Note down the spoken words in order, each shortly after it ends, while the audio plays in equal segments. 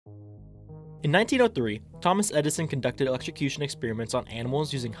In 1903, Thomas Edison conducted electrocution experiments on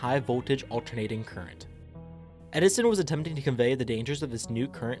animals using high-voltage alternating current. Edison was attempting to convey the dangers of this new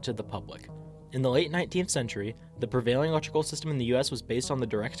current to the public. In the late 19th century, the prevailing electrical system in the US was based on the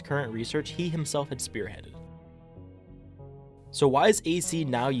direct current research he himself had spearheaded. So why is AC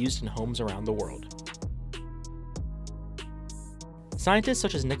now used in homes around the world? Scientists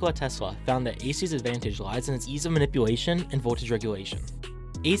such as Nikola Tesla found that AC's advantage lies in its ease of manipulation and voltage regulation.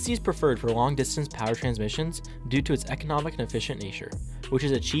 AC is preferred for long-distance power transmissions due to its economic and efficient nature, which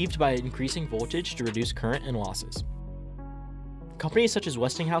is achieved by increasing voltage to reduce current and losses. Companies such as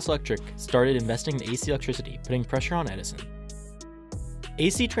Westinghouse Electric started investing in AC electricity, putting pressure on Edison.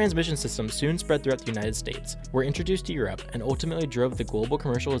 AC transmission systems soon spread throughout the United States, were introduced to Europe, and ultimately drove the global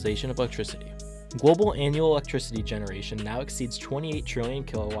commercialization of electricity. Global annual electricity generation now exceeds 28 trillion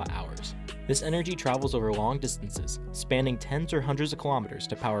kilowatt hours. This energy travels over long distances, spanning tens or hundreds of kilometers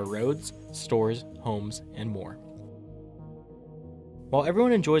to power roads, stores, homes, and more. While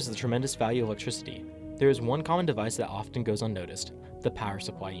everyone enjoys the tremendous value of electricity, there is one common device that often goes unnoticed: the power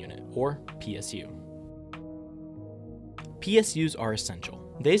supply unit, or PSU. PSUs are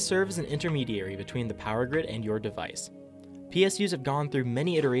essential. They serve as an intermediary between the power grid and your device. PSUs have gone through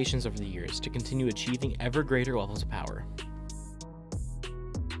many iterations over the years to continue achieving ever greater levels of power.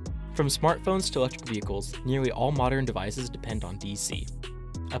 From smartphones to electric vehicles, nearly all modern devices depend on DC.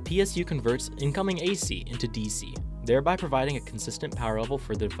 A PSU converts incoming AC into DC, thereby providing a consistent power level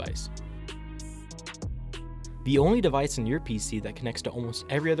for the device. The only device in your PC that connects to almost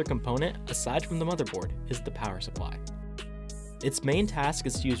every other component, aside from the motherboard, is the power supply. Its main task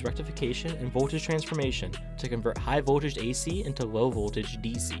is to use rectification and voltage transformation to convert high voltage AC into low voltage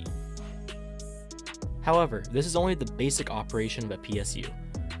DC. However, this is only the basic operation of a PSU.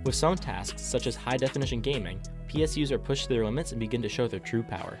 With some tasks, such as high definition gaming, PSUs are pushed to their limits and begin to show their true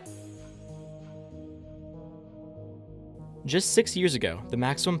power. Just 6 years ago, the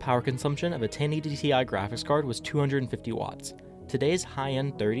maximum power consumption of a 1080 Ti graphics card was 250 watts. Today's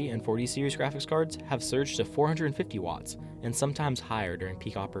high-end 30 and 40 series graphics cards have surged to 450 watts, and sometimes higher during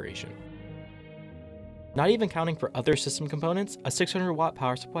peak operation. Not even counting for other system components, a 600 watt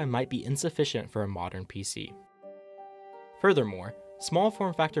power supply might be insufficient for a modern PC. Furthermore, small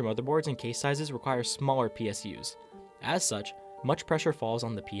form factor motherboards and case sizes require smaller PSUs. As such, much pressure falls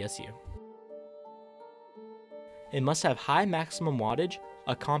on the PSU. It must have high maximum wattage,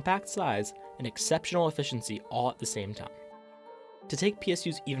 a compact size, and exceptional efficiency all at the same time. To take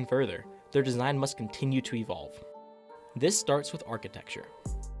PSUs even further, their design must continue to evolve. This starts with architecture.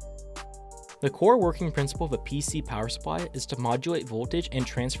 The core working principle of a PC power supply is to modulate voltage and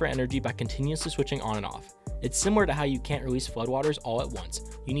transfer energy by continuously switching on and off. It's similar to how you can't release floodwaters all at once.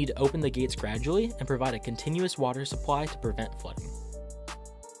 You need to open the gates gradually and provide a continuous water supply to prevent flooding.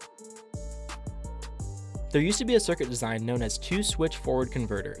 There used to be a circuit design known as two-switch forward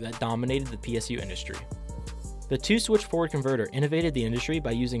converter that dominated the PSU industry. The two-switch forward converter innovated the industry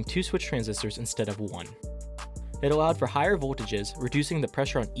by using two switch transistors instead of one. It allowed for higher voltages, reducing the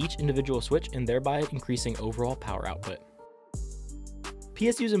pressure on each individual switch and thereby increasing overall power output.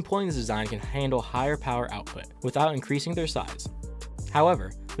 PSUs employing this design can handle higher power output without increasing their size.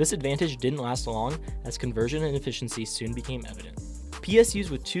 However, this advantage didn't last long, as conversion and efficiency soon became evident.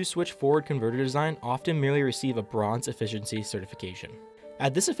 PSUs with two-switch forward converter design often merely receive a bronze efficiency certification.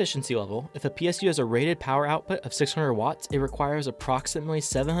 At this efficiency level, if a PSU has a rated power output of 600 watts, it requires approximately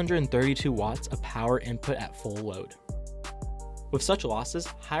 732 watts of power input at full load. With such losses,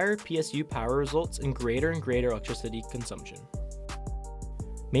 higher PSU power results in greater and greater electricity consumption.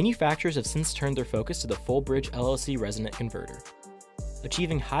 Manufacturers have since turned their focus to the full bridge LLC resonant converter.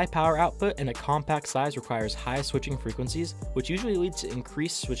 Achieving high power output and a compact size requires high switching frequencies, which usually leads to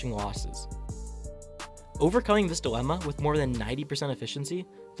increased switching losses. Overcoming this dilemma with more than 90% efficiency,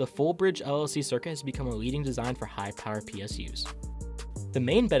 the full bridge LLC circuit has become a leading design for high power PSUs. The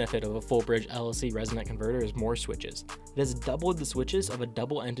main benefit of a full bridge LLC resonant converter is more switches. It has doubled the switches of a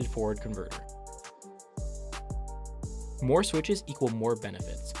double-ended forward converter. More switches equal more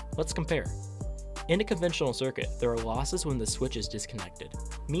benefits. Let's compare. In a conventional circuit, there are losses when the switch is disconnected.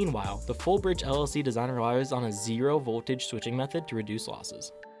 Meanwhile, the full bridge LLC design relies on a zero voltage switching method to reduce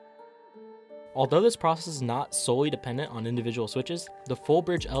losses. Although this process is not solely dependent on individual switches, the full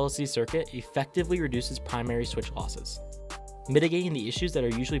bridge LLC circuit effectively reduces primary switch losses, mitigating the issues that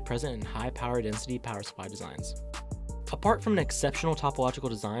are usually present in high power density power supply designs. Apart from an exceptional topological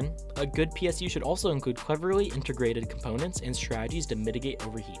design, a good PSU should also include cleverly integrated components and strategies to mitigate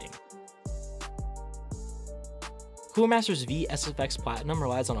overheating. Cooler Master V SFX Platinum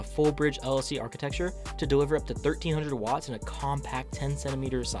relies on a full bridge LLC architecture to deliver up to 1300 watts in a compact 10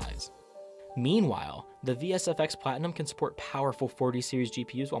 cm size. Meanwhile, the VSFX Platinum can support powerful 40 series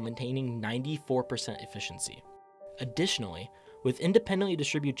GPUs while maintaining 94% efficiency. Additionally, with independently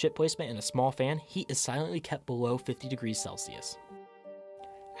distributed chip placement and a small fan, heat is silently kept below 50 degrees Celsius.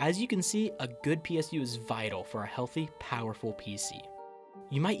 As you can see, a good PSU is vital for a healthy, powerful PC.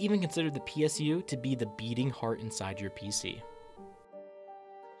 You might even consider the PSU to be the beating heart inside your PC.